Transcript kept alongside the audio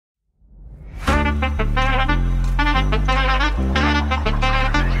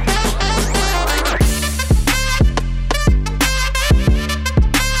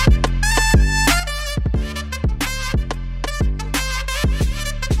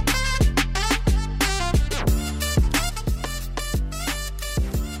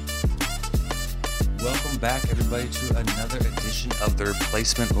everybody, to another edition of the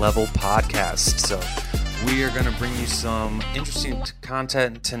Replacement Level Podcast. So we are going to bring you some interesting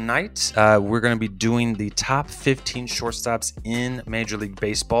content tonight. We're going to be doing the top 15 shortstops in Major League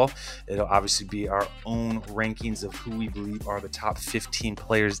Baseball. It'll obviously be our own rankings of who we believe are the top 15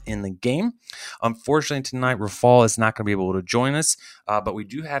 players in the game. Unfortunately, tonight, Rafal is not going to be able to join us, but we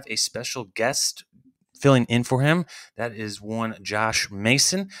do have a special guest filling in for him. That is one Josh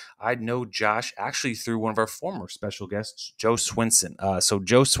Mason. I know Josh actually through one of our former special guests, Joe Swinson. So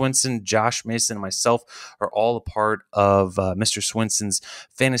Joe Swinson, Josh Mason, and myself are all a part of Mr. Swinson's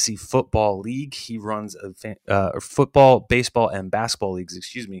fantasy football league. He runs a football, baseball, and basketball leagues,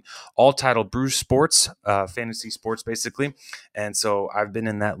 all titled Brew Sports, fantasy sports basically. And so I've been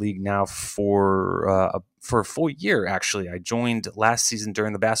in that league now for a full year, actually. I joined last season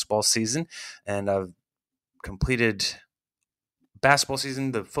during the basketball season, and I've completed basketball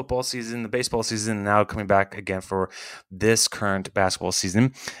season, the football season, the baseball season, and now coming back again for this current basketball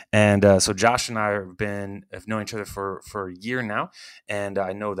season. And so Josh and I have known each other for a year now. And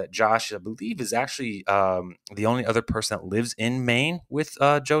I know that Josh, I believe, is actually the only other person that lives in Maine with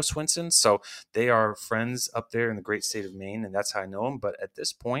Joe Swinson. So they are friends up there in the great state of Maine, and that's how I know him. But at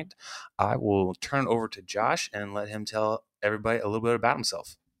this point, I will turn it over to Josh and let him tell everybody a little bit about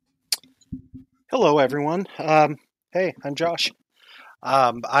himself. Hello, everyone. Hey, I'm Josh.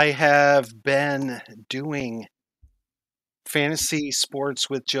 I have been doing fantasy sports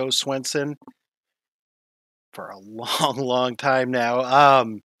with Joe Swinson for a long, long time now.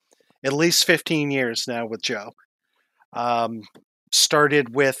 At least 15 years now with Joe.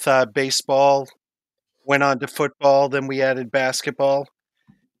 Started with baseball, went on to football, then we added basketball.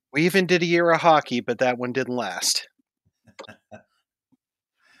 We even did a year of hockey, but that one didn't last.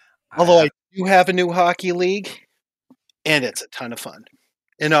 Although I do have a new hockey league, and it's a ton of fun.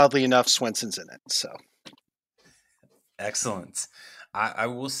 And oddly enough, Swinson's in it. So excellent. I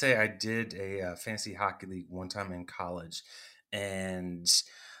will say I did a fantasy hockey league one time in college, and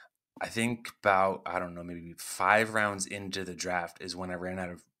I think about, maybe 5 rounds into the draft is when I ran out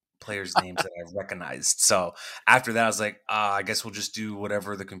of players' names that I recognized. So after that, I was like, I guess we'll just do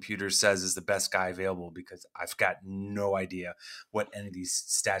whatever the computer says is the best guy available, because I've got no idea what any of these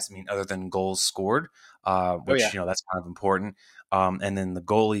stats mean other than goals scored, which, that's kind of important. And then the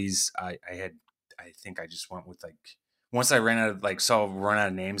goalies, I think I just went with once I ran out of run out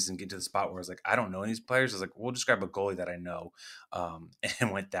of names and get to the spot where I was like, I don't know any of these players. I was like, we'll just grab a goalie that I know,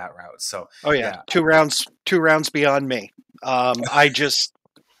 and went that route. So, yeah. 2 rounds beyond me. I just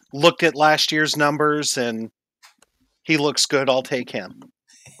looked at last year's numbers and he looks good. I'll take him.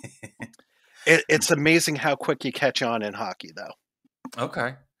 It's amazing how quick you catch on in hockey, though.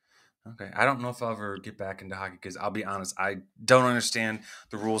 Okay. I don't know if I'll ever get back into hockey, because I'll be honest, I don't understand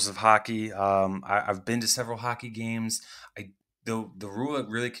the rules of hockey. I've been to several hockey games. The rule that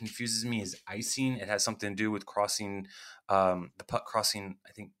really confuses me is icing. It has something to do with crossing the puck crossing,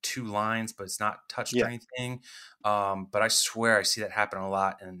 I think, 2 lines, but it's not touched or anything. But I swear I see that happen a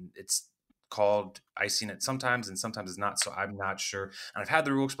lot, and it's called icing it sometimes, and sometimes it's not. So I'm not sure. And I've had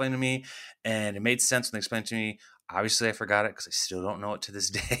the rule explained to me, and it made sense when they explained it to me. Obviously, I forgot it because I still don't know it to this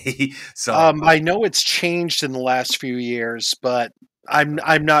day. So I know it's changed in the last few years, but I'm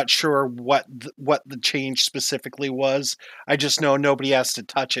not sure what the change specifically was. I just know nobody has to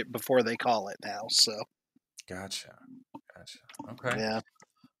touch it before they call it now. So, gotcha. Okay. Yeah.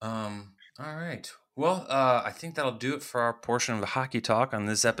 All right. Well, I think that'll do it for our portion of the hockey talk on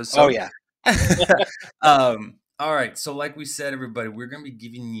this episode. Oh yeah. All right. So like we said, everybody, we're going to be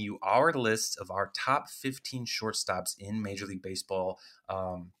giving you our list of our top 15 shortstops in Major League Baseball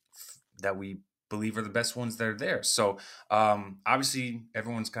that we believe are the best ones that are there. So obviously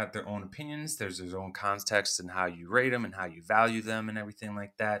everyone's got their own opinions. There's their own context and how you rate them and how you value them and everything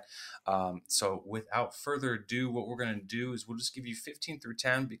like that. So without further ado, what we're going to do is we'll just give you 15 through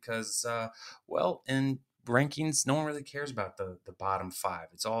 10 because, in rankings, no one really cares about the bottom 5.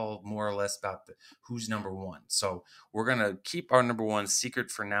 It's all more or less about who's number 1. So we're going to keep our number 1 secret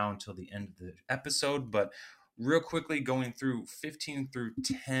for now until the end of the episode. But real quickly, going through 15 through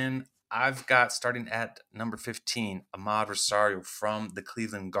 10, I've got, starting at number 15, Ahmad Rosario from the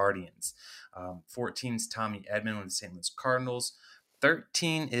Cleveland Guardians. 14 is Tommy Edman with the St. Louis Cardinals.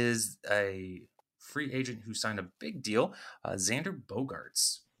 13 is a free agent who signed a big deal, Xander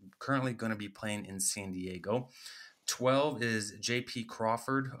Bogaerts, currently going to be playing in San Diego. 12 is J.P.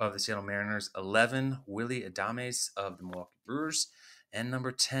 Crawford of the Seattle Mariners. 11, Willie Adames of the Milwaukee Brewers. And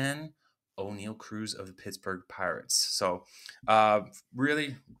number 10, O'Neal Cruz of the Pittsburgh Pirates. So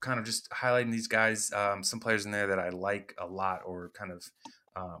really kind of just highlighting these guys, some players in there that I like a lot or kind of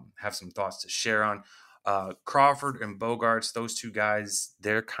have some thoughts to share on. Crawford and Bogarts, those two guys,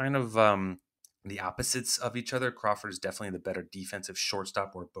 they're kind of the opposites of each other. Crawford is definitely the better defensive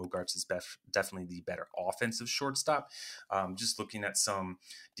shortstop, where Bogarts is definitely the better offensive shortstop. Just looking at some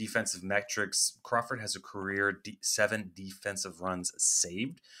defensive metrics, Crawford has a career 7 defensive runs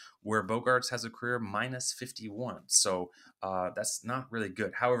saved, where Bogarts has a career minus 51. So that's not really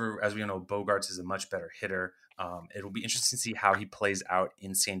good. However, as we know, Bogarts is a much better hitter. It'll be interesting to see how he plays out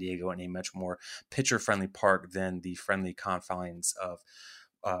in San Diego in a much more pitcher-friendly park than the friendly confines of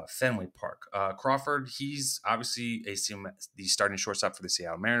Fenway Park. Crawford, he's obviously the starting shortstop for the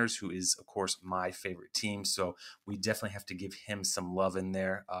Seattle Mariners, who is, of course, my favorite team. So we definitely have to give him some love in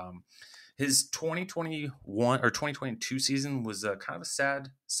there. His 2021 or 2022 season was kind of a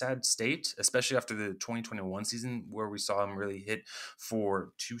sad state, especially after the 2021 season where we saw him really hit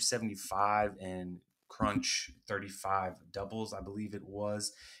for 275 and crunch 35 doubles, I believe it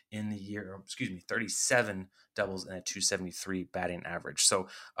was in the year, excuse me, 37 doubles and a 273 batting average. So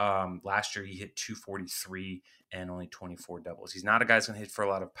last year he hit 243 and only 24 doubles. He's not a guy that's going to hit for a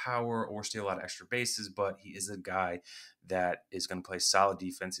lot of power or steal a lot of extra bases, but he is a guy that is going to play solid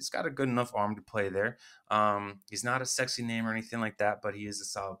defense. He's got a good enough arm to play there. He's not a sexy name or anything like that, but he is a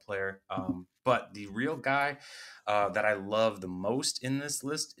solid player. But the real guy that I love the most in this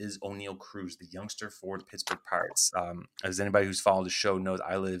list is O'Neal Cruz, the youngster for the Pittsburgh Pirates. As anybody who's followed the show knows,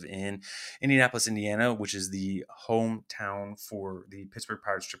 I live in Indianapolis, Indiana, which is the hometown for the Pittsburgh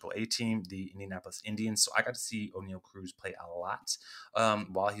Pirates AAA team, the Indianapolis Indians. So I got to see O'Neal Cruz play a lot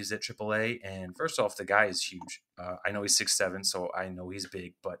while he was at AAA. And first off, the guy is huge. I know he's 6'7", so I know he's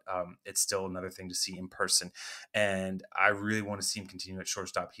big, but it's still another thing to see in person. And I really want to see him continue at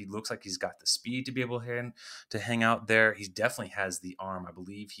shortstop. He looks like he's got the speed to be able to hang out there. He definitely has the arm. I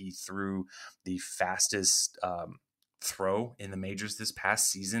believe he threw the fastest throw in the majors this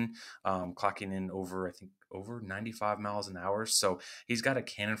past season, clocking in over 95 miles an hour. So he's got a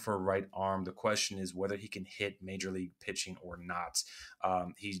cannon for a right arm. The question is whether he can hit major league pitching or not.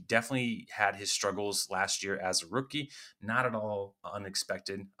 He definitely had his struggles last year as a rookie, not at all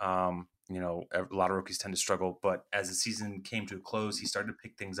unexpected. A lot of rookies tend to struggle, but as the season came to a close, he started to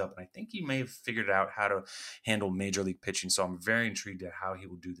pick things up, and I think he may have figured out how to handle major league pitching. So I'm very intrigued at how he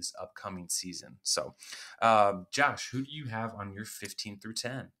will do this upcoming season. So, Josh, who do you have on your 15 through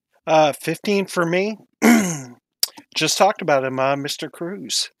 10? 15 for me. Just talked about him, Mr.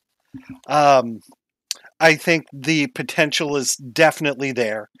 Cruz. I think the potential is definitely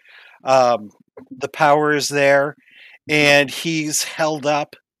there. The power is there, and he's held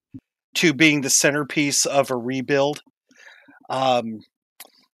up to being the centerpiece of a rebuild.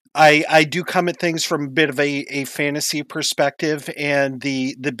 I do come at things from a bit of a fantasy perspective, and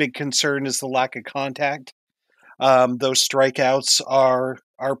the big concern is the lack of contact. Those strikeouts are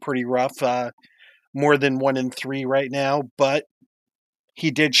pretty rough. More than 1 in 3 right now, but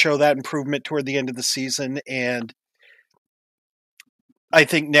he did show that improvement toward the end of the season, and I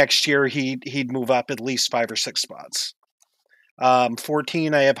think next year he'd move up at least 5 or 6 spots.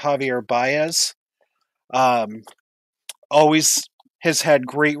 14, I have Javier Baez. Always has had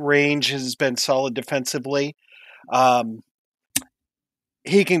great range, has been solid defensively.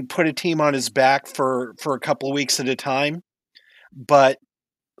 He can put a team on his back for a couple of weeks at a time, but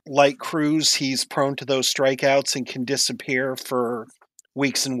like Cruz, he's prone to those strikeouts and can disappear for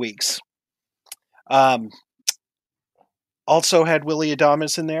weeks and weeks. Also had Willy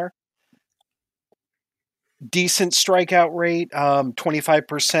Adames in there. Decent strikeout rate,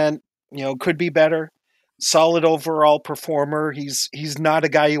 25%. Could be better. Solid overall performer. He's not a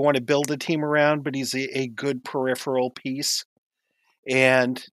guy you want to build a team around, but he's a good peripheral piece.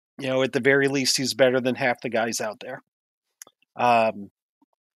 And at the very least, he's better than half the guys out there.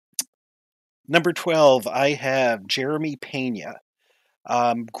 Number 12, I have Jeremy Pena.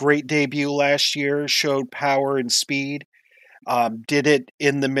 Great debut last year, showed power and speed. Did it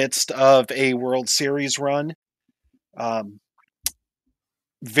in the midst of a World Series run.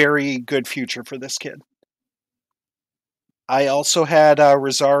 Very good future for this kid. I also had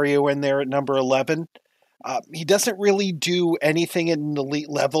Rosario in there at number 11. He doesn't really do anything at an elite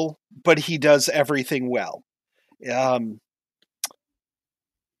level, but he does everything well.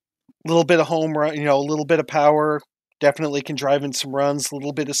 Little bit of home run, a little bit of power, definitely can drive in some runs, a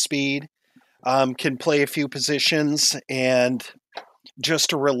little bit of speed, can play a few positions, and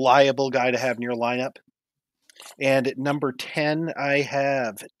just a reliable guy to have in your lineup. And at number 10, I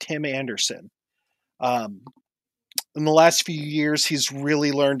have Tim Anderson. In the last few years, he's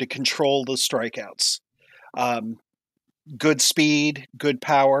really learned to control the strikeouts. Good speed, good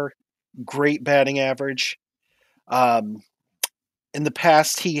power, great batting average. In the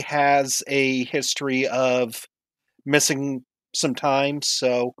past, he has a history of missing some time,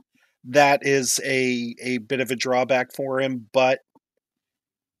 so that is a bit of a drawback for him. But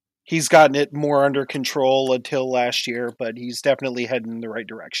he's gotten it more under control until last year. But he's definitely heading in the right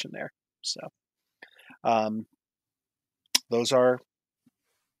direction there. So um, those are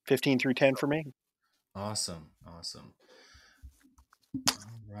 15 through 10 for me. Awesome. Awesome.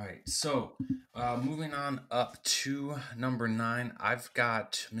 All right. So, moving on up to number 9, I've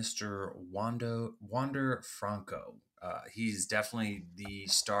got Mr. Wander Franco. He's definitely the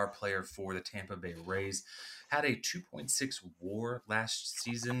star player for the Tampa Bay Rays. Had a 2.6 WAR last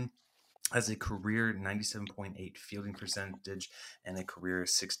season, has a career 97.8 fielding percentage, and a career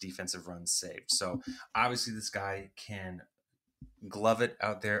 6 defensive runs saved. So, obviously, this guy can glove it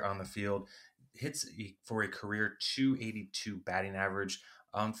out there on the field. Hits for a career 282 batting average.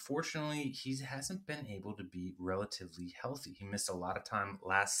 Unfortunately, he hasn't been able to be relatively healthy. He missed a lot of time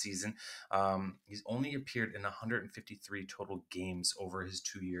last season. He's only appeared in 153 total games over his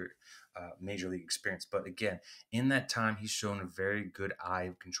 2-year major league experience. But again, in that time, he's shown a very good eye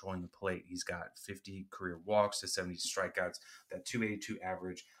of controlling the plate. He's got 50 career walks to 70 strikeouts, that 282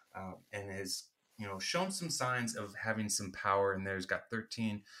 average, and his shown some signs of having some power in there. He's got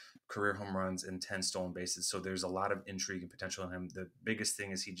 13 career home runs and 10 stolen bases. So there's a lot of intrigue and potential in him. The biggest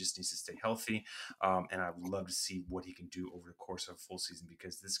thing is he just needs to stay healthy. And I'd love to see what he can do over the course of a full season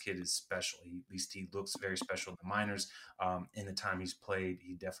because this kid is special. At least he looks very special in the minors. In the time he's played,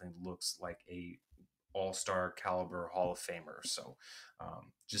 he definitely looks like a all-star caliber Hall of Famer. So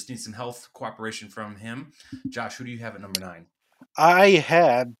just need some health cooperation from him. Josh, who do you have at number 9? I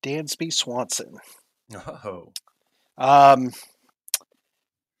have Dansby Swanson. Oh, A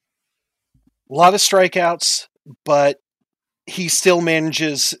lot of strikeouts, but he still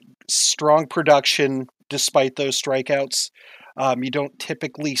manages strong production despite those strikeouts. You don't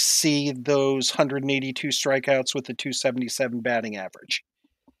typically see those 182 strikeouts with a 277 batting average.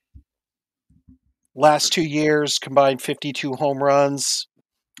 Last 2 years, combined 52 home runs,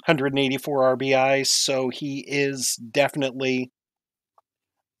 184 RBIs, so he is definitely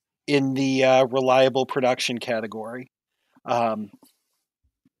in the reliable production category.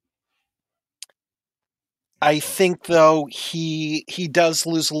 I think though he does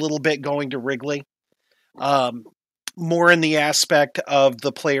lose a little bit going to Wrigley, um, more in the aspect of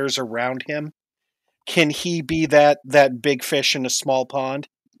the players around him. Can he be that big fish in a small pond?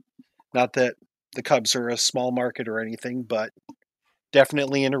 Not that the Cubs are a small market or anything, but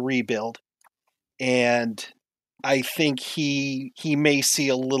definitely in a rebuild. And I think he may see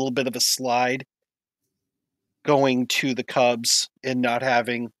a little bit of a slide going to the Cubs and not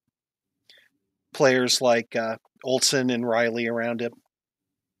having players like Olson and Riley around him.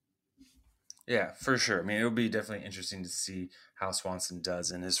 yeah, for sure. I mean, it'll be definitely interesting to see how Swanson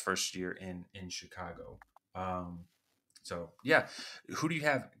does in his first year in Chicago. Um, so yeah, who do you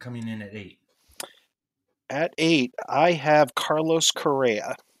have coming in at 8? At 8, I have Carlos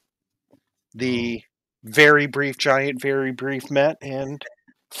Correa, Oh, the very brief Giant, very brief Met, and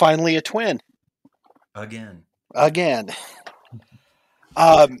finally a Twin again. again.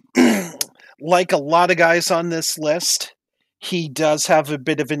 Um, like a lot of guys on this list, he does have a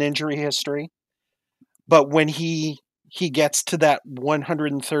bit of an injury history, but when he gets to that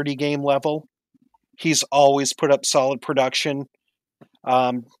 130 game level, he's always put up solid production.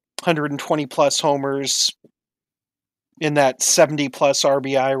 120 plus homers in that 70 plus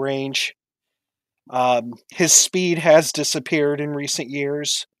RBI range. His speed has disappeared in recent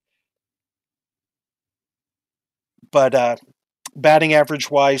years, but batting average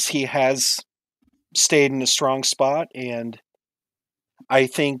wise, he has stayed in a strong spot, and I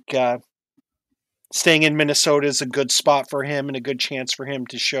think staying in Minnesota is a good spot for him and a good chance for him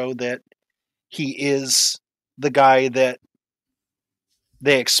to show that he is the guy that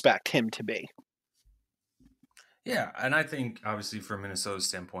they expect him to be. Yeah, and I think obviously from Minnesota's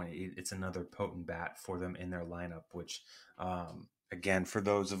standpoint, it's another potent bat for them in their lineup. Which, again, for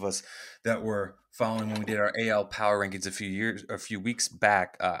those of us that were following when we did our AL power rankings a few weeks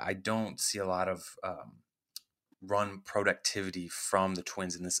back, I don't see a lot of run productivity from the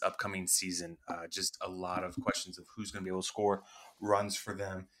Twins in this upcoming season. Just a lot of questions of who's going to be able to score runs for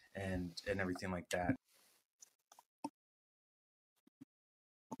them and everything like that.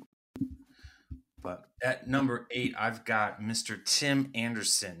 But at number 8, I've got Mr. Tim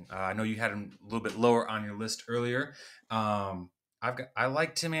Anderson. I know you had him a little bit lower on your list earlier. I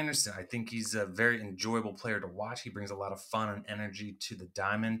like Tim Anderson. I think he's a very enjoyable player to watch. He brings a lot of fun and energy to the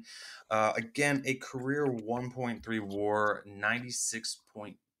diamond. Again, a career 1.3 WAR, 96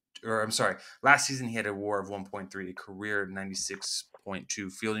 point or I'm sorry, last season he had a WAR of 1.3, a career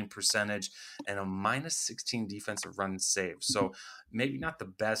 96.2 fielding percentage, and a minus 16 defensive run save. So maybe not the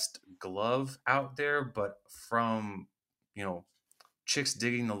best glove out there, but from you know chicks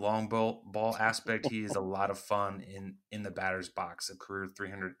digging the long ball aspect, he is a lot of fun in the batter's box. A career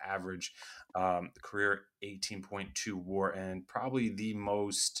 300 average, career 18.2 WAR, and probably the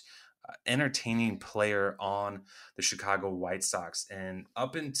most entertaining player on the Chicago White Sox. And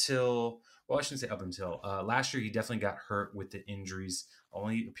up until, well, I shouldn't say up until last year, he definitely got hurt with the injuries.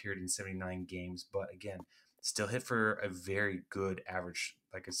 Only appeared in 79 games, but again, still hit for a very good average.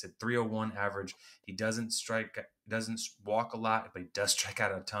 Like I said, 301 average. He doesn't walk a lot, but he does strike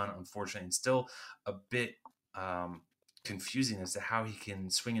out a ton, unfortunately, and still a bit confusing as to how he can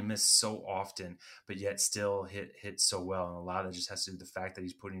swing and miss so often, but yet still hit so well. And a lot of that just has to do with the fact that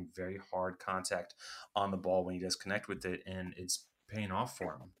he's putting very hard contact on the ball when he does connect with it, and it's paying off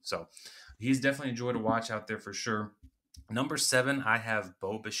for him. So he's definitely a joy to watch out there for sure. Number 7, I have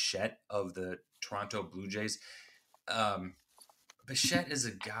Bo Bichette of the Toronto Blue Jays. Um, Bichette is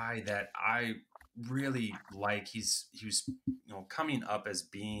a guy that I really like. He was coming up as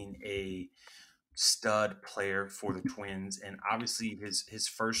being a stud player for the Twins, and obviously his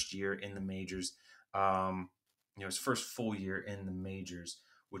first year in the majors, his first full year in the majors,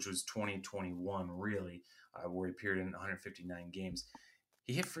 which was 2021, really, where he appeared in 159 games.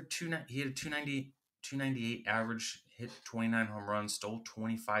 He hit for he had a 298 average, hit 29 home runs, stole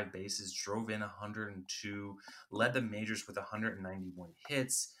 25 bases, drove in 102, led the majors with 191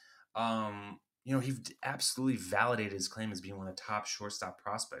 hits. He absolutely validated his claim as being one of the top shortstop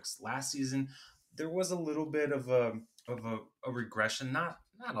prospects. Last season, there was a little bit of a regression, not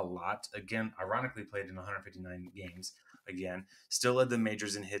a lot. Again, ironically played in 159 games. Again, still led the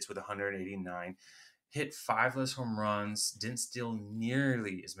majors in hits with 189. Hit 5 less home runs, didn't steal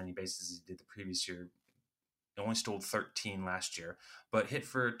nearly as many bases as he did the previous year. He only stole 13 last year, but hit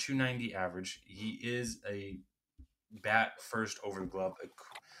for 290 average. He is a bat first over the glove.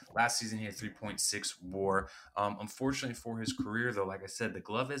 Last season, he had 3.6 WAR. Unfortunately for his career, though, like I said, the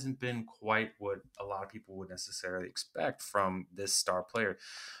glove hasn't been quite what a lot of people would necessarily expect from this star player.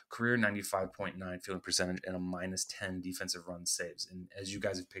 Career 95.9 fielding percentage and a minus 10 defensive run saves. And as you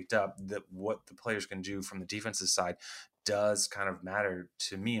guys have picked up, that what the players can do from the defensive side does kind of matter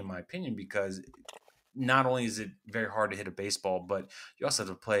to me, in my opinion, because not only is it very hard to hit a baseball, but you also have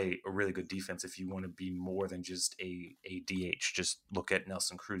to play a really good defense if you want to be more than just a DH. Just look at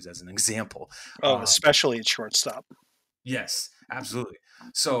Nelson Cruz as an example. Oh, especially at shortstop. Yes, absolutely.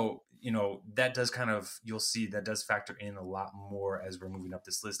 So, that does you'll see that does factor in a lot more as we're moving up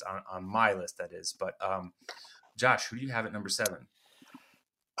this list on my list, that is. But Josh, who do you have at number 7?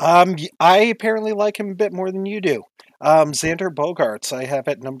 I apparently like him a bit more than you do. Xander Bogaerts, I have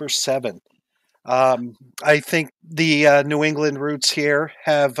at number 7. I think the New England roots here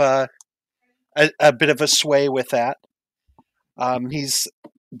have a bit of a sway with that. He's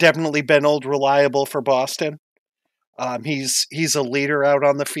definitely been old reliable for Boston. He's a leader out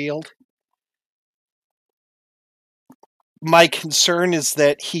on the field. My concern is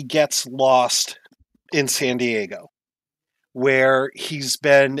that he gets lost in San Diego, where he's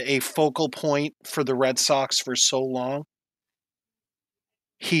been a focal point for the Red Sox for so long.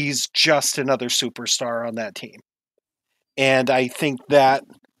 He's just another superstar on that team. And I think that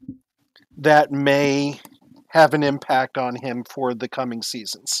may have an impact on him for the coming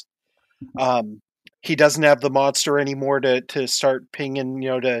seasons. He doesn't have the monster anymore to start pinging,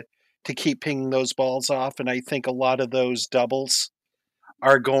 to keep pinging those balls off. And I think a lot of those doubles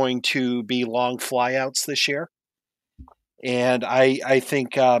are going to be long flyouts this year. And I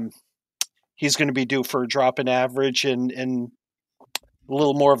think he's going to be due for a drop in average and a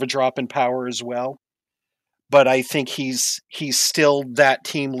little more of a drop in power as well. But I think he's still that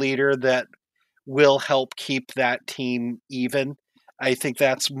team leader that will help keep that team even. I think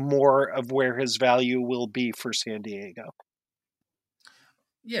that's more of where his value will be for San Diego.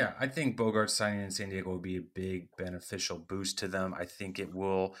 Yeah, I think Bogart's signing in San Diego will be a big beneficial boost to them. I think it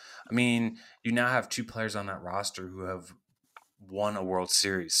will. I mean, you now have 2 players on that roster who have won a World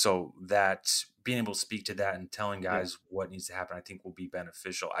Series. So that being able to speak to that and telling guys what needs to happen, I think will be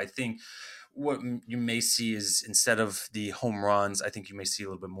beneficial. I think what you may see is instead of the home runs, I think you may see a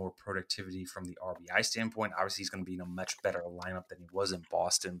little bit more productivity from the RBI standpoint. Obviously, he's going to be in a much better lineup than he was in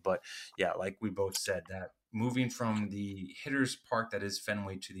Boston. But yeah, like we both said, that moving from the hitter's park that is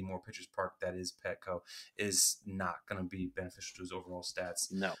Fenway to the more pitcher's park that is Petco is not going to be beneficial to his overall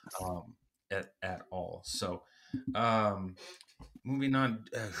stats. No. At all. So, moving on,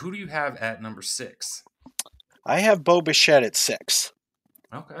 who do you have at number 6? I have Bo Bichette at 6.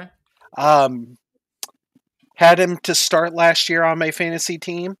 Okay. Um, had him to start last year on my fantasy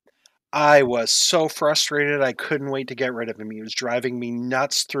team. I was so frustrated. I couldn't wait to get rid of him. He was driving me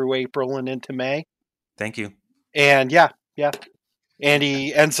nuts through April and into May. Thank you. And yeah. And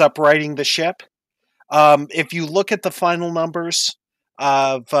he ends up righting the ship. If you look at the final numbers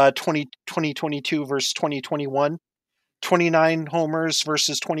of 2022 versus 2021, 29 homers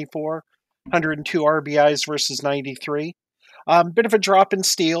versus 24, 102 RBIs versus 93. Bit of a drop in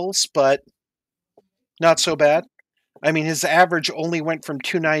steals, but not so bad. I mean, his average only went from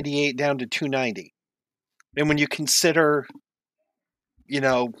 298 down to 290. And when you consider, you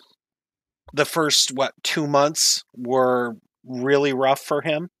know, the first, 2 months were really rough for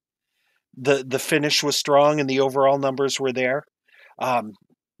him, the finish was strong and the overall numbers were there. Um,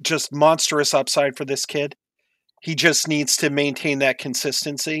 just monstrous upside for this kid. He just needs to maintain that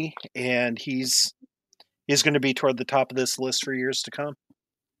consistency, and he's going to be toward the top of this list for years to come.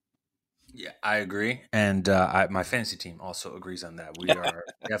 Yeah, I agree, and my fantasy team also agrees on that. We are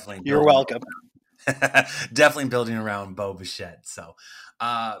definitely You're building welcome. definitely building around Bo Bichette. So,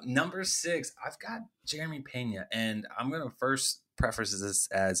 number 6, I've got Jeremy Pena, and I'm going to first preface this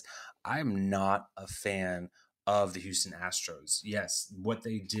as I'm not a fan of the Houston Astros. Yes, what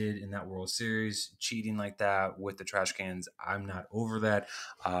they did in that World Series, cheating like that with the trash cans, I'm not over that.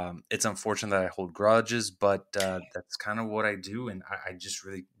 It's unfortunate that I hold grudges, but that's kind of what I do, and I just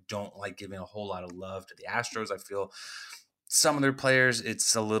really don't like giving a whole lot of love to the Astros. I feel some of their players,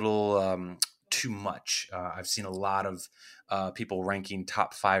 it's a little too much. I've seen a lot of people ranking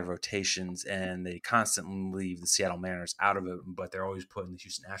top 5 rotations, and they constantly leave the Seattle Mariners out of it, but they're always putting the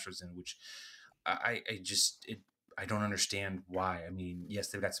Houston Astros in, which I just I don't understand why. I mean, yes,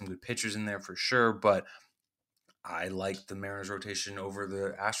 they've got some good pitchers in there for sure, but I like the Mariners rotation over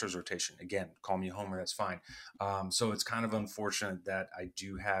the Astros rotation. Again, call me a homer, that's fine. So it's kind of unfortunate that I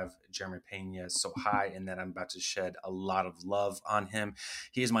do have Jeremy Pena so high and that I'm about to shed a lot of love on him.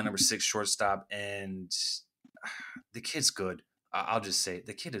 He is my number 6 shortstop, and the kid's good. I'll just say it.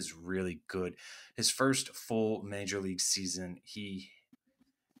 The kid is really good. His first full major league season, he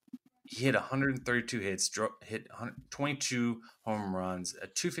hit 132 hits, hit 22 home runs, a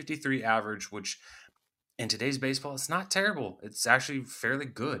 253 average, which in today's baseball, it's not terrible. It's actually fairly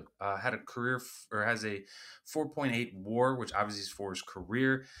good. Had a career or has a 4.8 WAR, which obviously is for his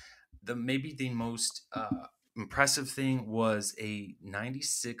career. Maybe the most impressive thing was a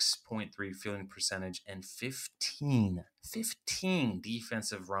 96.3 fielding percentage and 15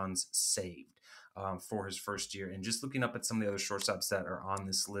 defensive runs saved. For his first year. And just looking up at some of the other shortstops that are on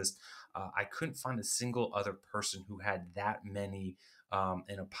this list, I couldn't find a single other person who had that many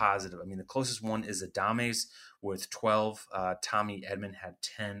in a positive. I mean, the closest one is Adames with 12. Tommy Edman had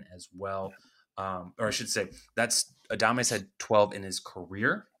 10 as well. Or I should say, that's Adames had 12 in his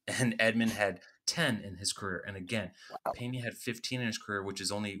career, and Edman had 10 in his career. And again, Wow. Pena had 15 in his career, which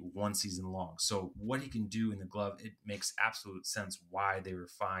is only one season long. So what he can do in the glove, it makes absolute sense why they were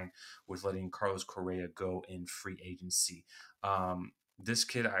fine with letting Carlos Correa go in free agency. This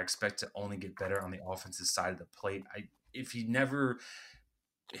kid, I expect to only get better on the offensive side of the plate. If he never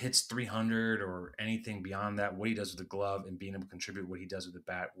hits 300 or anything beyond that, what he does with the glove and being able to contribute what he does with the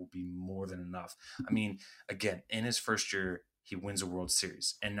bat will be more than enough. I mean, again, in his first year, he wins a World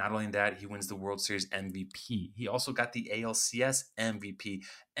Series. And not only that, he wins the World Series MVP. He also got the ALCS MVP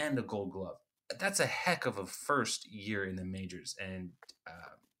and a gold glove. That's a heck of a first year in the majors. And,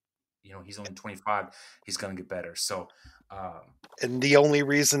 he's only 25. He's going to get better. So, And the only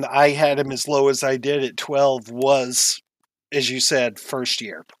reason I had him as low as I did at 12 was, as you said, first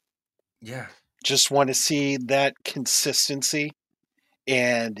year. yeah. Just want to see that consistency,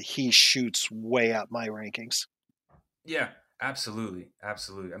 and he shoots way up my rankings. Yeah, absolutely.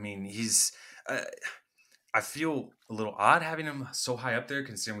 Absolutely. I mean, uh, I feel a little odd having him so high up there,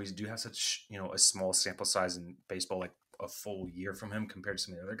 considering we do have such a small sample size in baseball, like a full year from him compared to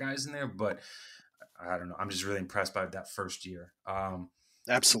some of the other guys in there. But I don't know. I'm just really impressed by that first year.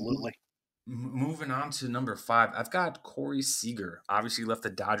 Absolutely. Moving on to number 5, I've got Corey Seager. Obviously, left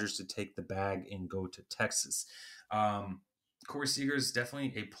the Dodgers to take the bag and go to Texas. Um, Corey Seager is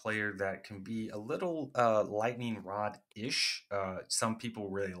definitely a player that can be a little lightning rod ish. Some people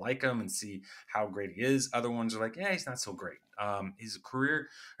really like him and see how great he is. Other ones are like, yeah, he's not so great. His career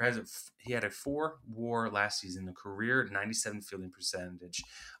he had a 4 WAR last season, a career 97 fielding percentage.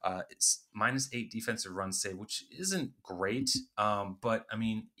 It's -8 defensive run save, which isn't great. But I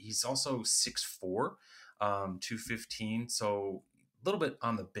mean, he's also 6'4", 215. So a little bit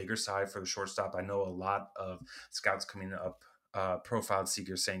on the bigger side for the shortstop. I know a lot of scouts coming up profiled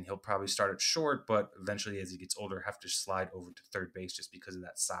Seager, saying he'll probably start at short, but eventually, as he gets older, have to slide over to third base just because of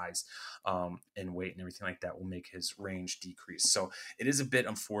that size and weight and everything like that will make his range decrease. So it is a bit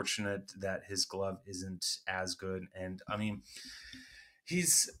unfortunate that his glove isn't as good. And I mean,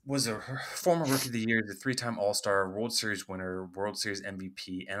 was a former Rookie of the Year, the 3-time All-Star, World Series winner, World Series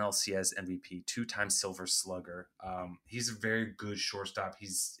MVP, NLCS MVP, 2-time Silver Slugger. He's a very good shortstop.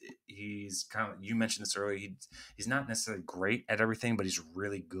 He's kind of, you mentioned this earlier. He's not necessarily great at everything, but he's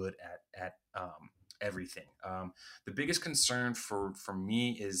really good at everything. The biggest concern for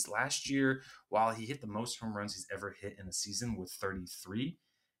me is last year, while he hit the most home runs he's ever hit in a season with 33.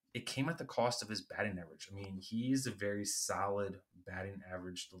 It came at the cost of his batting average. I mean, he is a very solid batting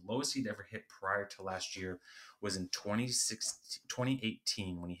average. The lowest he'd ever hit prior to last year was in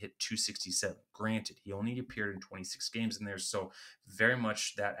 2018 when he hit 267. Granted, he only appeared in 26 games in there, so very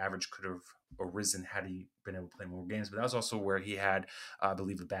much that average could have arisen had he been able to play more games. But that was also where he had, I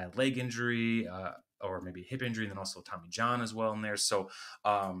believe, a bad leg injury or maybe a hip injury, and then also Tommy John as well in there. So,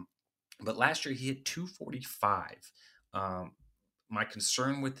 but last year he hit 245. My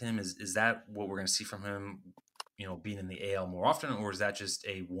concern with him is that what we're going to see from him, being in the AL more often, or is that just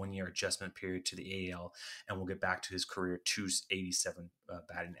a 1-year adjustment period to the AL and we'll get back to his career 287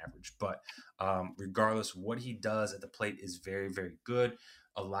 batting average? But regardless, what he does at the plate is very, very good.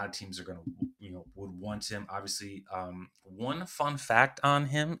 A lot of teams are going to, would want him. Obviously, one fun fact on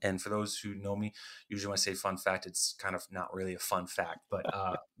him, and for those who know me, usually when I say fun fact, it's kind of not really a fun fact, but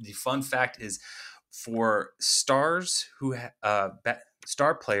the fun fact is, for stars who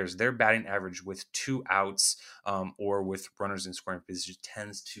star players, their batting average with 2 outs or with runners in scoring position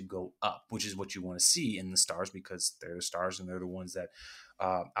tends to go up, which is what you want to see in the stars because they're the stars and they're the ones that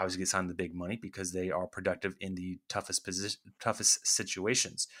obviously get signed the big money because they are productive in the toughest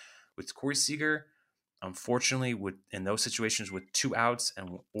situations. With Corey Seager, unfortunately, in those situations with 2 outs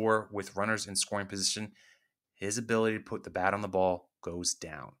or with runners in scoring position, his ability to put the bat on the ball goes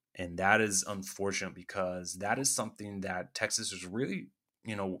down. And that is unfortunate because that is something that Texas is really,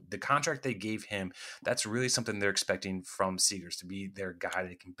 the contract they gave him, that's really something they're expecting from Seegers, to be their guy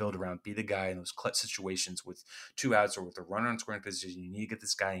they can build around, be the guy in those clutch situations with 2 outs or with a runner in scoring position. You need to get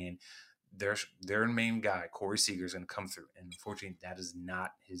this guy in. Their main guy, Corey Seager, is going to come through. And unfortunately, that is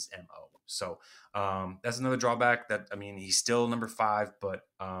not his MO. So that's another drawback he's still number 5, but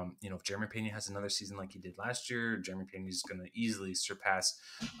if Jeremy Pena has another season like he did last year, Jeremy Pena is going to easily surpass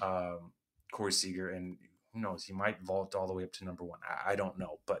Corey Seager, and who knows, he might vault all the way up to number 1. I don't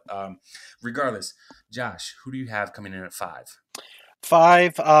know, but regardless, Josh, who do you have coming in at 5?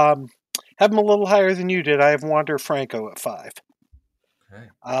 5, have him a little higher than you did. I have Wander Franco at 5. Okay.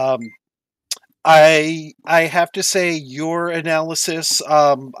 I have to say your analysis,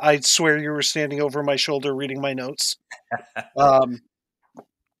 I swear you were standing over my shoulder reading my notes.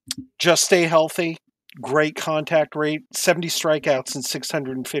 Just stay healthy, great contact rate, 70 strikeouts and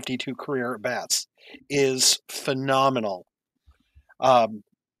 652 career at-bats is phenomenal.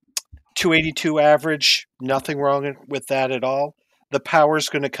 282 average, nothing wrong with that at all. The power's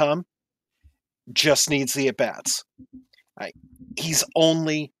going to come, just needs the at-bats. He's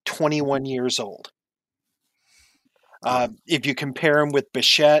only 21 years old. If you compare him with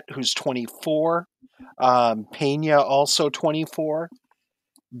Bichette, who's 24, Pena also 24,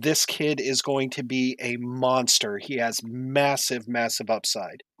 this kid is going to be a monster. He has massive, massive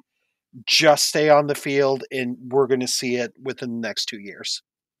upside. Just stay on the field, and we're going to see it within the next 2 years.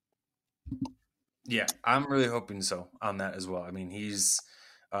 Yeah, I'm really hoping so on that as well. I mean,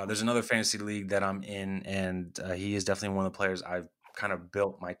 there's another fantasy league that I'm in, and he is definitely one of the players I've kind of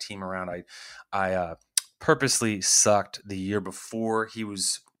built my team around. I purposely sucked the year before he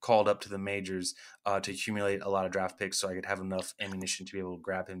was called up to the majors to accumulate a lot of draft picks so I could have enough ammunition to be able to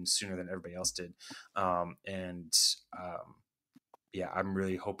grab him sooner than everybody else did. Yeah, I'm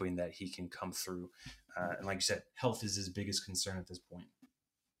really hoping that he can come through. And like you said, health is his biggest concern at this point.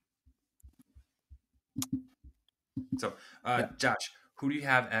 So, Josh, who do you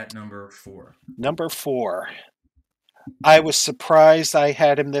have at number 4? Number 4. I was surprised I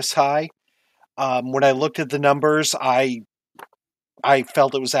had him this high. When I looked at the numbers, I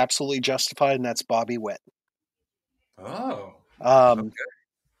felt it was absolutely justified, and that's Bobby Witt. Oh.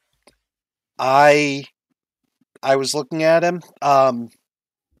 Okay. I was looking at him. I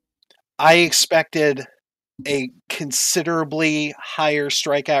expected a considerably higher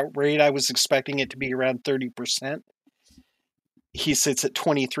strikeout rate. I was expecting it to be around 30%. He sits at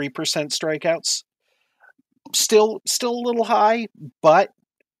 23% strikeouts. Still a little high, but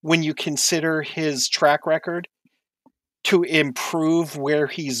when you consider his track record, to improve where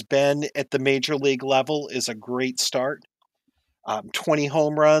he's been at the major league level is a great start. 20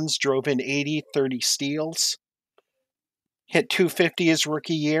 home runs, drove in 80, 30 steals, hit 250 his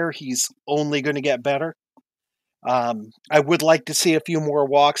rookie year. He's only going to get better. I would like to see a few more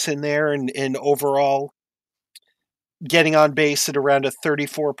walks in there and overall getting on base at around a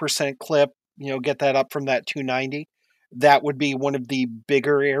 34% clip, get that up from that 290. That would be one of the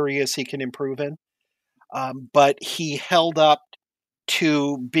bigger areas he can improve in. But he held up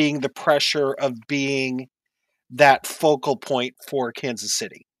to being the pressure of being that focal point for Kansas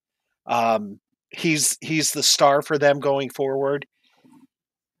City. He's the star for them going forward,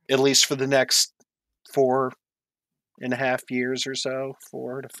 at least for the next 4.5 years or so,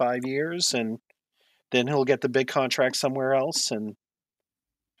 4 to 5 years, and then he'll get the big contract somewhere else and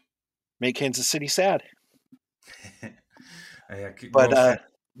make Kansas City sad. Yeah, But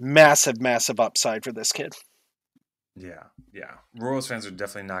massive, massive upside for this kid. yeah. Royals fans are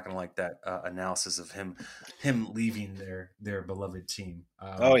definitely not going to like that analysis of him leaving their beloved team.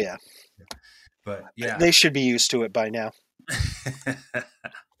 Oh yeah, But yeah, they should be used to it by now.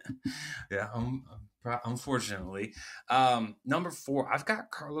 yeah. Unfortunately, number 4, I've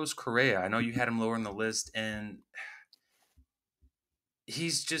got Carlos Correa. I know you had him lower in the list, and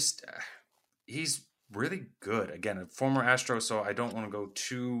he's just he's really good. Again, a former Astro, so I don't want to go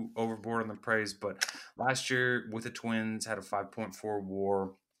too overboard on the praise. But last year with the Twins, had a 5.4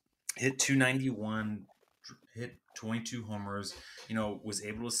 WAR, hit 291, hit 22 homers. Was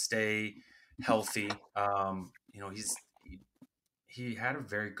able to stay healthy. He had a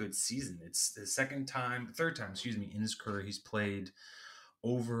very good season. It's the third time, excuse me, in his career he's played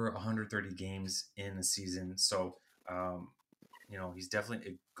over 130 games in a season. So, he's definitely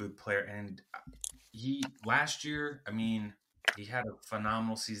a good player. And he last year, he had a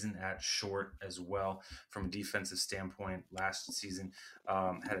phenomenal season at short as well from a defensive standpoint. Last season,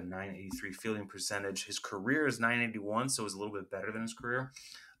 had a 983 fielding percentage. His career is 981, so it was a little bit better than his career.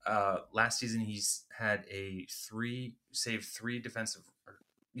 Last season, he's had three defensive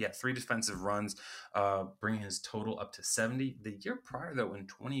runs, bringing his total up to 70. The year prior, though, in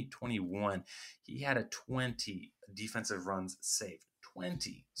 2021, he had a 20 defensive runs saved.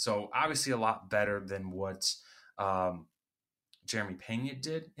 20. So obviously a lot better than what Jeremy Pena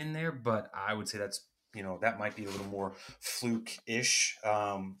did in there, but I would say that might be a little more fluke-ish,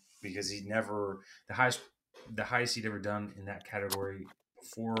 because the highest he'd ever done in that category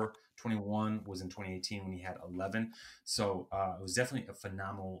before 21 was in 2018 when he had 11. So it was definitely a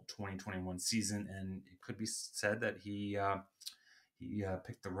phenomenal 2021 season, and it could be said that he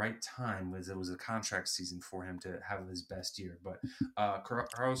picked the right time, as it was a contract season for him to have his best year. But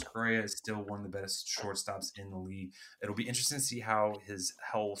Carlos Correa is still one of the best shortstops in the league. It'll be interesting to see how his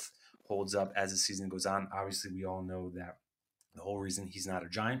health holds up as the season goes on. Obviously, we all know that the whole reason he's not a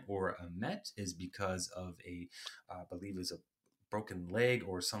Giant or a Met is because of I believe it was a broken leg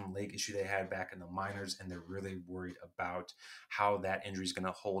or some leg issue they had back in the minors, and they're really worried about how that injury is going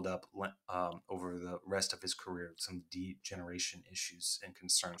to hold up over the rest of his career. Some degeneration issues and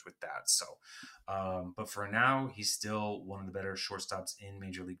concerns with that. So, but for now, he's still one of the better shortstops in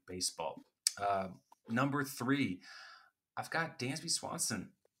Major League Baseball. Number 3, I've got Dansby Swanson.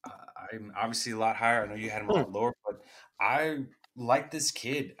 I'm obviously a lot higher. I know you had him a lot lower, but I like this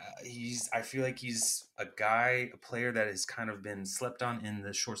kid. I feel like he's a player that has kind of been slept on in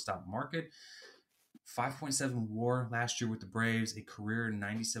the shortstop market. 5.7 WAR last year with the Braves, a career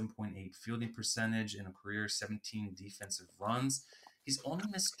 97.8 fielding percentage, and a career 17 defensive runs. He's only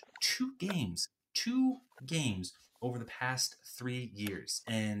missed 2 games over the past 3 years,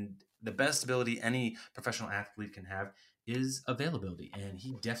 and the best ability any professional athlete can have is availability, and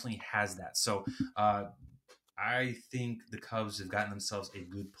he definitely has that. So I think the Cubs have gotten themselves a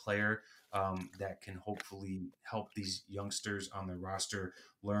good player that can hopefully help these youngsters on their roster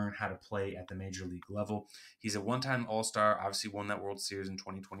learn how to play at the major league level. He's a one-time All-Star, obviously won that World Series in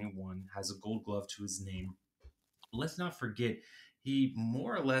 2021, has a Gold Glove to his name. Let's not forget, he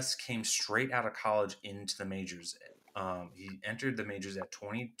more or less came straight out of college into the majors. He entered the majors at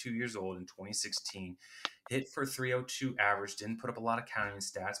 22 years old in 2016, hit for 302 average, didn't put up a lot of counting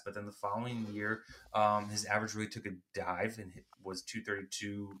stats, but then the following year, his average really took a dive and was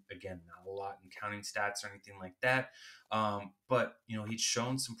 232. Again, not a lot in counting stats or anything like that. But, he'd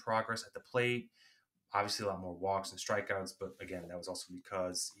shown some progress at the plate. Obviously, a lot more walks and strikeouts, but again, that was also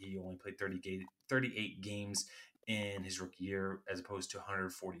because he only played 38 games in his rookie year, as opposed to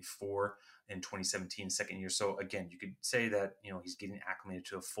 144 in 2017, second year. So again, you could say that he's getting acclimated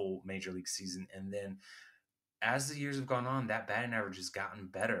to a full major league season, and then as the years have gone on, that batting average has gotten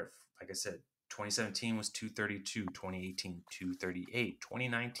better. Like I said, 2017 was 232, 2018 238,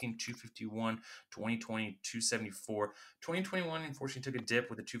 2019 251, 2020 274, 2021 unfortunately took a dip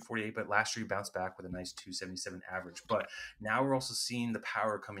with a 248, but last year he bounced back with a nice 277 average. But now we're also seeing the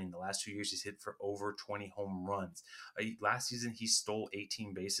power coming in. The last 2 years he's hit for over 20 home runs. Last season he stole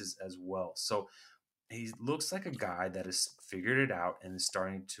 18 bases as well. So he looks like a guy that has figured it out and is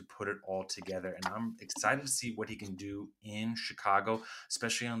starting to put it all together. And I'm excited to see what he can do in Chicago,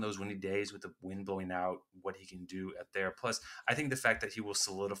 especially on those windy days with the wind blowing out, what he can do at there. Plus, I think the fact that he will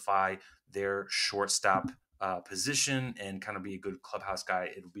solidify their shortstop position and kind of be a good clubhouse guy,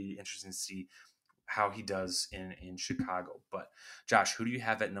 it'll be interesting to see how he does in Chicago. But Josh, who do you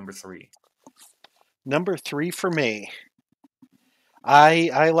have at number 3? Number 3 for me.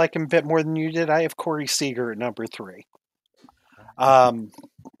 I like him a bit more than you did. I have Corey Seager at number 3.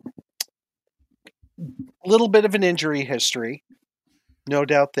 Little bit of an injury history, no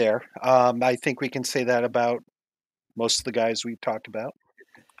doubt there. I think we can say that about most of the guys we've talked about.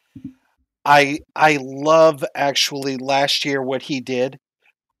 I love actually last year what he did.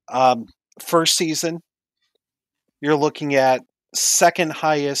 First season, you're looking at second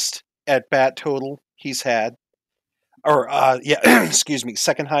highest at bat total he's had, or excuse me,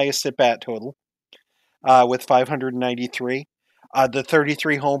 second highest at bat total with 593. The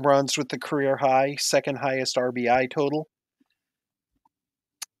 33 home runs with the career high, second highest RBI total.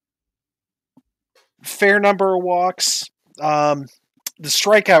 Fair number of walks. The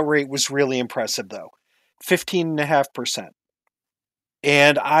strikeout rate was really impressive, though, 15.5%.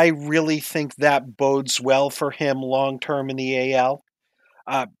 And I really think that bodes well for him long term in the AL.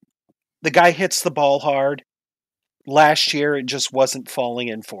 The guy hits the ball hard. Last year, it just wasn't falling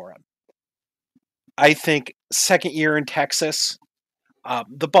in for him. I think second year in Texas,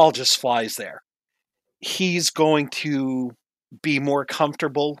 the ball just flies there. He's going to be more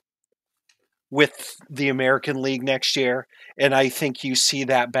comfortable with the American League next year, and I think you see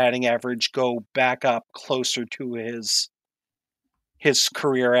that batting average go back up closer to his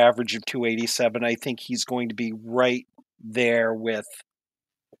career average of 287. I think he's going to be right there with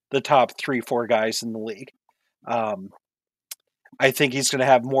the top 3-4 guys in the league. I think he's going to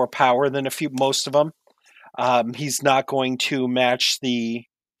have more power than most of them. He's not going to match the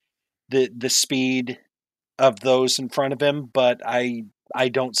speed of those in front of him, but I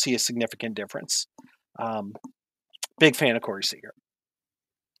don't see a significant difference. Big fan of Corey Seager.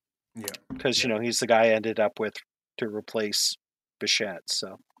 Yeah, because he's the guy I ended up with to replace Bichette,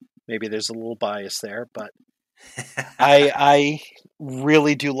 so maybe there's a little bias there, but I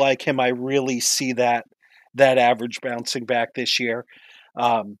really do like him. I really see that average bouncing back this year.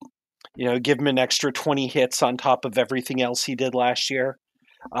 Give him an extra 20 hits on top of everything else he did last year.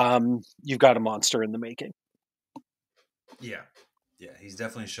 You've got a monster in the making. Yeah, he's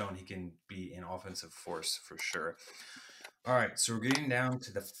definitely shown he can be an offensive force for sure. All right, so we're getting down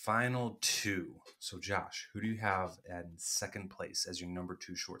to the final 2. So, Josh, who do you have at second place as your number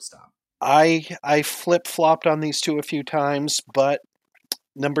 2 shortstop? I flip-flopped on these two a few times, but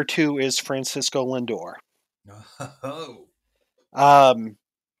number 2 is Francisco Lindor.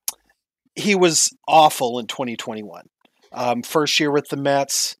 He was awful in 2021. First year with the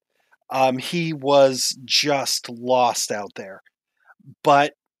Mets, he was just lost out there.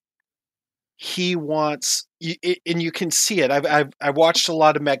 But he wants, and you can see it. I watched a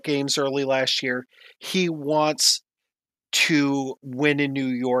lot of Met games early last year. He wants to win in New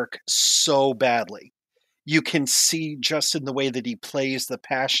York so badly. You can see just in the way that he plays, the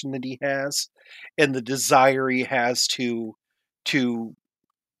passion that he has, and the desire he has to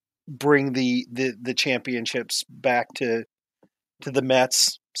bring the championships back to the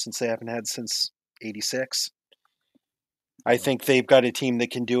Mets, since they haven't had since '86. I think they've got a team that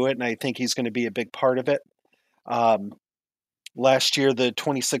can do it, and I think he's going to be a big part of it. Last year, the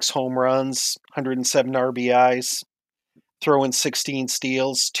 26 home runs, 107 RBIs, throwing 16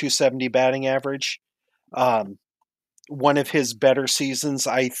 steals, 270 batting average. One of his better seasons.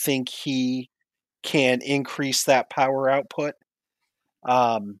 I think he can increase that power output.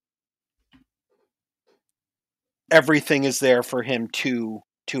 Everything is there for him to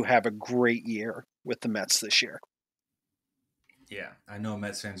have a great year with the Mets this year. Yeah, I know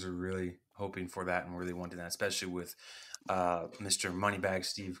Mets fans are really hoping for that and really wanting that, especially with Mr. Moneybag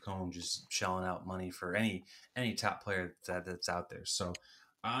Steve Cohen just shelling out money for any top player that's out there. So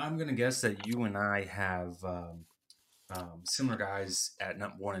I'm gonna guess that you and I have similar guys at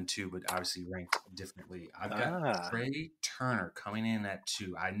 1 and 2, but obviously ranked differently. I've got Trey Turner coming in at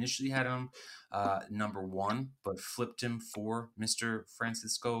 2. I initially had him number 1, but flipped him for Mr.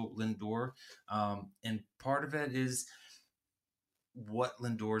 Francisco Lindor, and part of it is what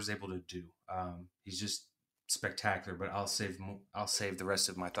Lindor is able to do. He's just spectacular. But I'll save the rest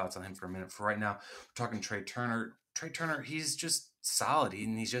of my thoughts on him for a minute. For right now, we're talking Trey Turner. Trey Turner, he's just solid,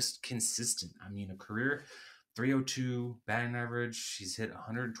 and he's just consistent. I mean, a career 302 batting average. He's hit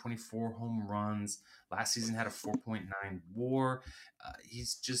 124 home runs. Last season had a 4.9 WAR.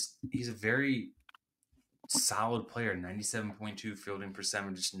 He's a very solid player. 97.2 fielding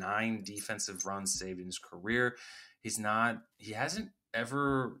percentage, 9 defensive runs saved in his career. He hasn't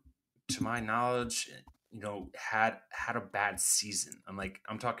ever, to my knowledge, had a bad season.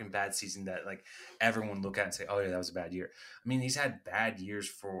 I'm talking bad season that like everyone look at and say, oh yeah, that was a bad year. I mean, he's had bad years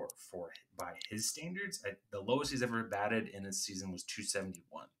for by his standards. The lowest he's ever batted in a season was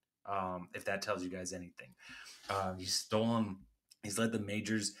 271. If that tells you guys anything. He's led the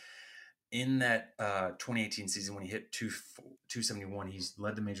majors in that 2018 season when he hit 271. He's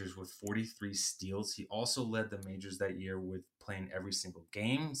led the majors with 43 steals. He also led the majors that year with playing every single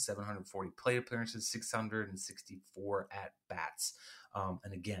game, 740 plate appearances, 664 at bats.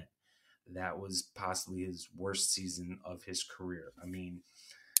 And again, that was possibly his worst season of his career. I mean,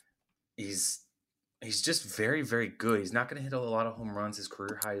 he's just very, very good. He's not going to hit a lot of home runs. His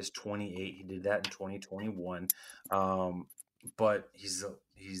career high is 28. He did that in 2021. But he's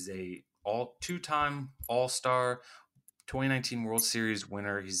a all two-time All-Star, 2019 World Series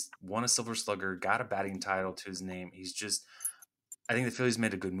winner. He's won a Silver Slugger, got a batting title to his name. I think the Phillies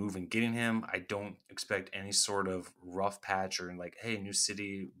made a good move in getting him. I don't expect any sort of rough patch or like, hey, new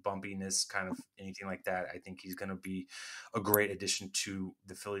city bumpiness, kind of anything like that. I think he's going to be a great addition to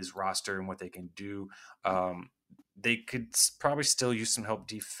the Phillies roster and what they can do. They could probably still use some help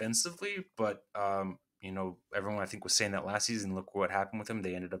defensively, but everyone I think was saying that last season. Look what happened with them;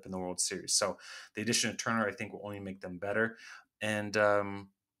 they ended up in the World Series. So the addition of Turner, I think, will only make them better. And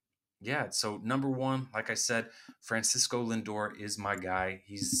yeah, so number one, like I said, Francisco Lindor is my guy.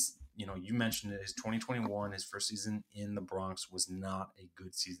 He's, you mentioned it, his 2021, his first season in the Bronx was not a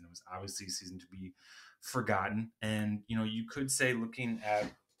good season. It was obviously a season to be forgotten. And, you could say, looking at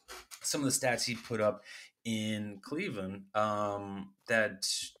some of the stats he put up in Cleveland, that,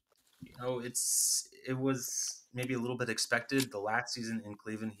 it was maybe a little bit expected. The last season in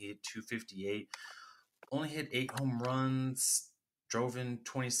Cleveland, he hit 258, only hit 8 home runs, drove in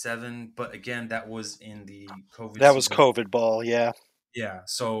 27, but again, that was in the COVID That was season. COVID ball, yeah. Yeah,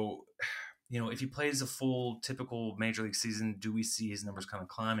 so if he plays a full typical major league season, do we see his numbers kind of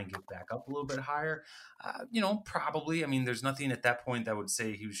climb and get back up a little bit higher? Probably. I mean, there's nothing at that point that would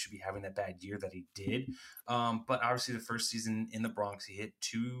say he should be having that bad year that he did. But obviously, the first season in the Bronx, he hit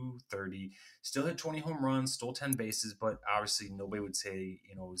 230, still hit 20 home runs, stole 10 bases, but obviously nobody would say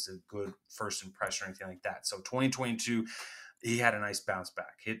it was a good first impression or anything like that. So 2022. He had a nice bounce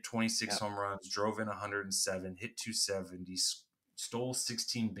back, hit 26 home runs, drove in 107, hit 270, stole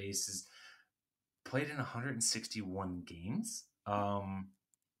 16 bases, played in 161 games. And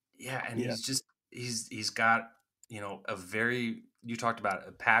he's got, a very, you talked about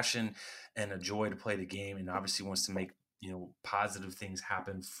a passion and a joy to play the game, and obviously wants to make, positive things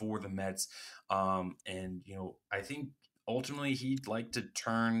happen for the Mets. I think ultimately he'd like to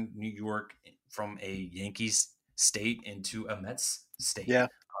turn New York from a Yankees state into a Mets state. Yeah.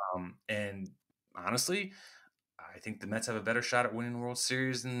 And honestly, I think the Mets have a better shot at winning the World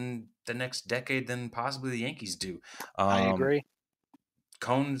Series in the next decade than possibly the Yankees do. I agree.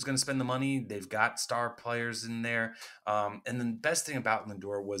 Cohn's going to spend the money. They've got star players in there. And the best thing about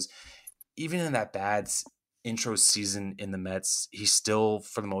Lindor was, even in that bad intro season in the Mets, he still,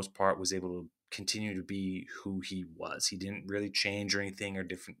 for the most part, was able to continue to be who he was. He didn't really change or anything or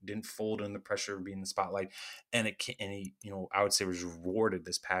didn't fold under the pressure of being in the spotlight. And he, I would say was rewarded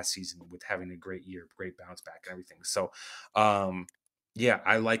this past season with having a great year, great bounce back and everything. So, yeah,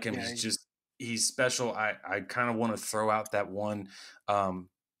 I like him. Yeah, He's special. I kind of want to throw out that one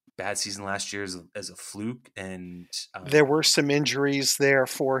bad season last year as a fluke. And there were some injuries there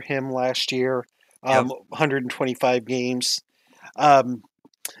for him last year. 125 games.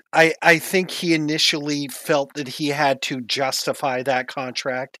 I think he initially felt that he had to justify that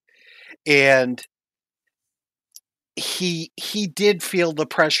contract, and he did feel the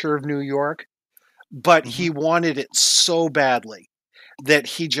pressure of New York, but he wanted it so badly that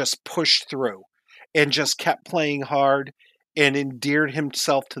he just pushed through and just kept playing hard and endeared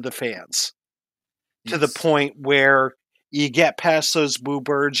himself to the fans to the point where you get past those boo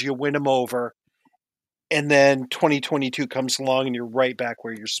birds, you win them over, and then 2022 comes along and you're right back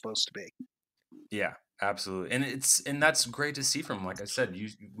where you're supposed to be. Yeah, absolutely. And that's great to see from him. Like I said,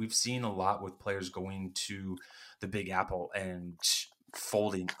 we've seen a lot with players going to the Big Apple and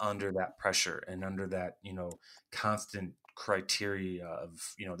folding under that pressure and under that, constant criteria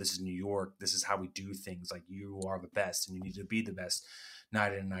of, this is New York, this is how we do things. Like, you are the best and you need to be the best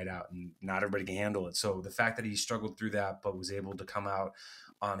night in and night out, and not everybody can handle it. So the fact that he struggled through that but was able to come out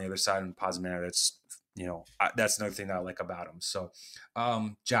on the other side in a positive manner, that's another thing that I like about him. So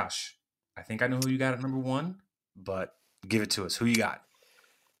Josh, I think I know who you got at number one, but give it to us. Who you got?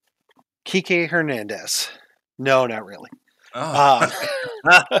 Kike Hernandez. No, not really. Oh.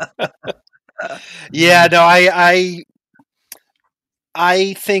 Yeah, no,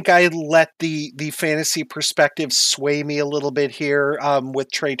 I think I let the fantasy perspective sway me a little bit here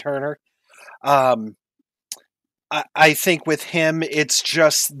with Trey Turner. I think with him, it's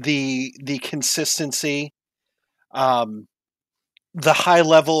just the consistency, the high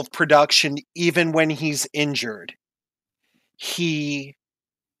level of production, even when he's injured. He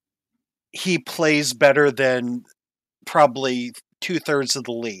plays better than probably 2/3 of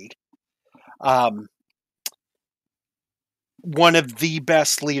the league. One of the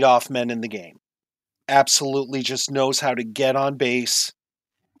best leadoff men in the game. Absolutely just knows how to get on base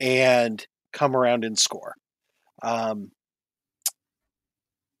and come around and score.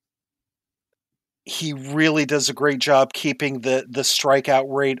 He really does a great job keeping the strikeout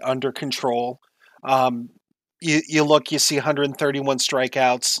rate under control. You look, you see 131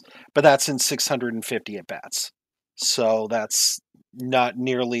 strikeouts, but that's in 650 at bats. So that's not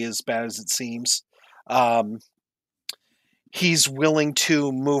nearly as bad as it seems. He's willing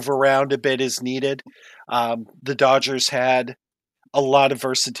to move around a bit as needed. The Dodgers had a lot of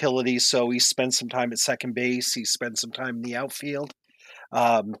versatility, so he spent some time at second base. He spent some time in the outfield.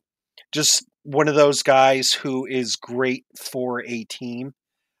 Just one of those guys who is great for a team.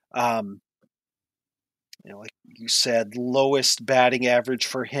 Like you said, lowest batting average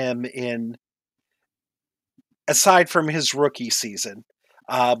for him aside from his rookie season,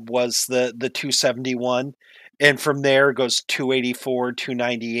 was the 271. And from there goes 284,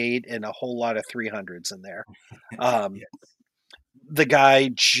 298, and a whole lot of 300s in there. Yes. The guy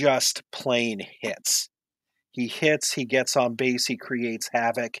just plain hits. He hits, he gets on base, he creates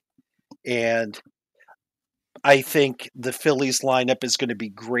havoc. And I think the Phillies lineup is going to be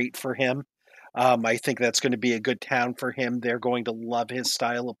great for him. I think that's going to be a good town for him. They're going to love his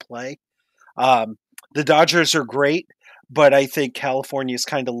style of play. The Dodgers are great, but I think California is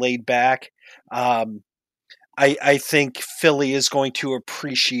kind of laid back. I think Philly is going to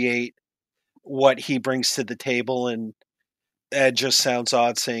appreciate what he brings to the table, and it just sounds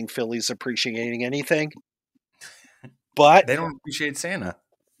odd saying Philly's appreciating anything. But they don't appreciate Santa.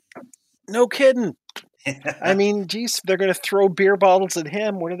 No kidding. I mean, geez, they're going to throw beer bottles at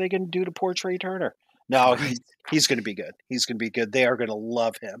him. What are they going to do to poor Trey Turner? No, Right. he's going to be good. He's going to be good. They are going to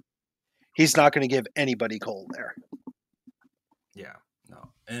love him. He's not going to give anybody cold there. Yeah,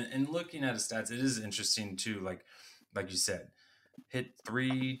 no. And looking at his stats, it is interesting too. Like you said, hit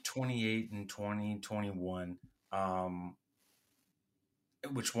 328 in 2021,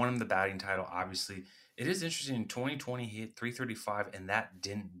 which won him the batting title. Obviously, it is interesting. In 2020, he hit 335, and that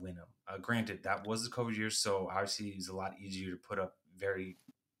didn't win him. Granted, that was the COVID year, so obviously it's a lot easier to put up very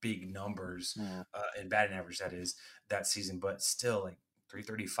big numbers in batting average. That is that season, but still, like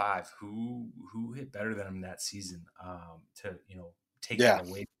 335. Who hit better than him that season? To take that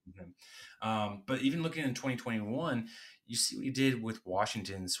away from him. But even looking in 2021, you see what he did with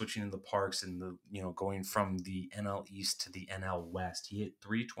Washington, switching to the parks and going from the NL East to the NL West. He hit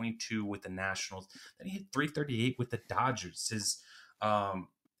 322 with the Nationals, then he hit 338 with the Dodgers. His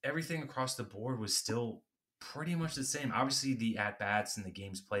everything across the board was still pretty much the same. Obviously, the at bats and the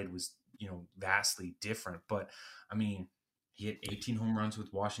games played was vastly different, but I mean, he hit 18 home runs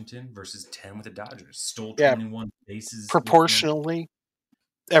with Washington versus 10 with the Dodgers. Stole 21 bases. Proportionally,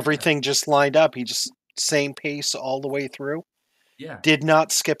 everything just lined up. He just same pace all the way through. Yeah. Did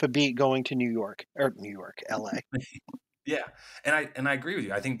not skip a beat going to LA. Yeah, and I agree with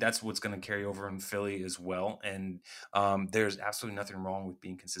you. I think that's what's going to carry over in Philly as well. And there's absolutely nothing wrong with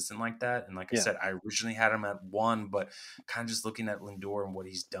being consistent like that. And like I said, I originally had him at 1, but kind of just looking at Lindor and what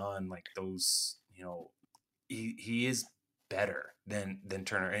he's done, like those, he is better than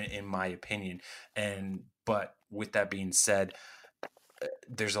Turner in my opinion. But with that being said,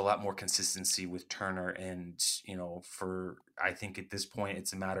 there's a lot more consistency with Turner, and I think at this point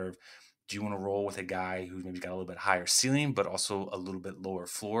it's a matter of, do you want to roll with a guy who's maybe got a little bit higher ceiling but also a little bit lower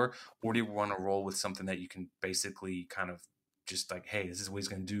floor, or do you want to roll with something that you can basically kind of just like, hey, this is what he's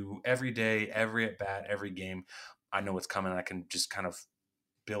going to do every day, every at bat, every game. I know what's coming. I can just kind of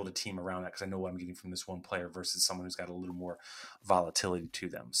build a team around that because I know what I'm getting from this one player versus someone who's got a little more volatility to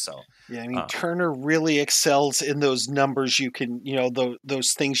them. So yeah, I mean, Turner really excels in those numbers you can,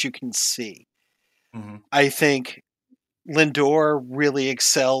 those things you can see. Mm-hmm. I think Lindor really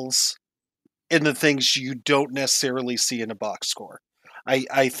excels in the things you don't necessarily see in a box score.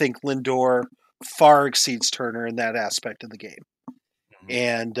 I think Lindor far exceeds Turner in that aspect of the game. Mhm.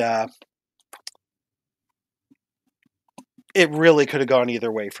 And it really could have gone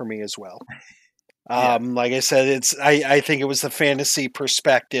either way for me as well. Yeah. Like I said, I think it was the fantasy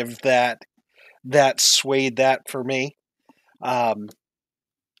perspective that swayed that for me. Um,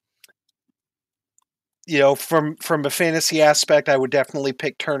 from a fantasy aspect, I would definitely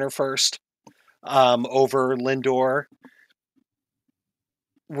pick Turner first over Lindor.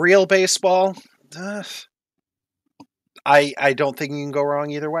 Real baseball, uh, I don't think you can go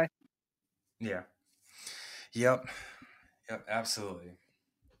wrong either way. Yeah. Yep. Yep. Absolutely.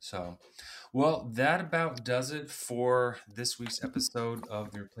 So, well, that about does it for this week's episode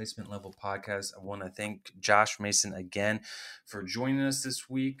of the Replacement Level Podcast. I want to thank Josh Mason again for joining us this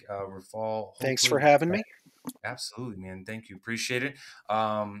week. Rafal, Thanks hopefully for we'll be having back. me. Absolutely, man. Thank you. Appreciate it.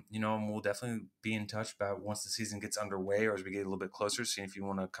 And we'll definitely be in touch about once the season gets underway or as we get a little bit closer, seeing if you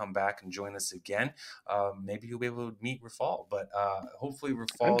want to come back and join us again. Maybe you'll be able to meet Rafal, but hopefully I'm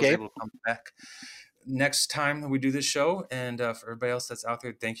Rafal is game. able to come back next time that we do this show. And for everybody else that's out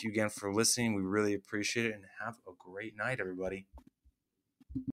there, thank you again for listening. We really appreciate it and have a great night, everybody.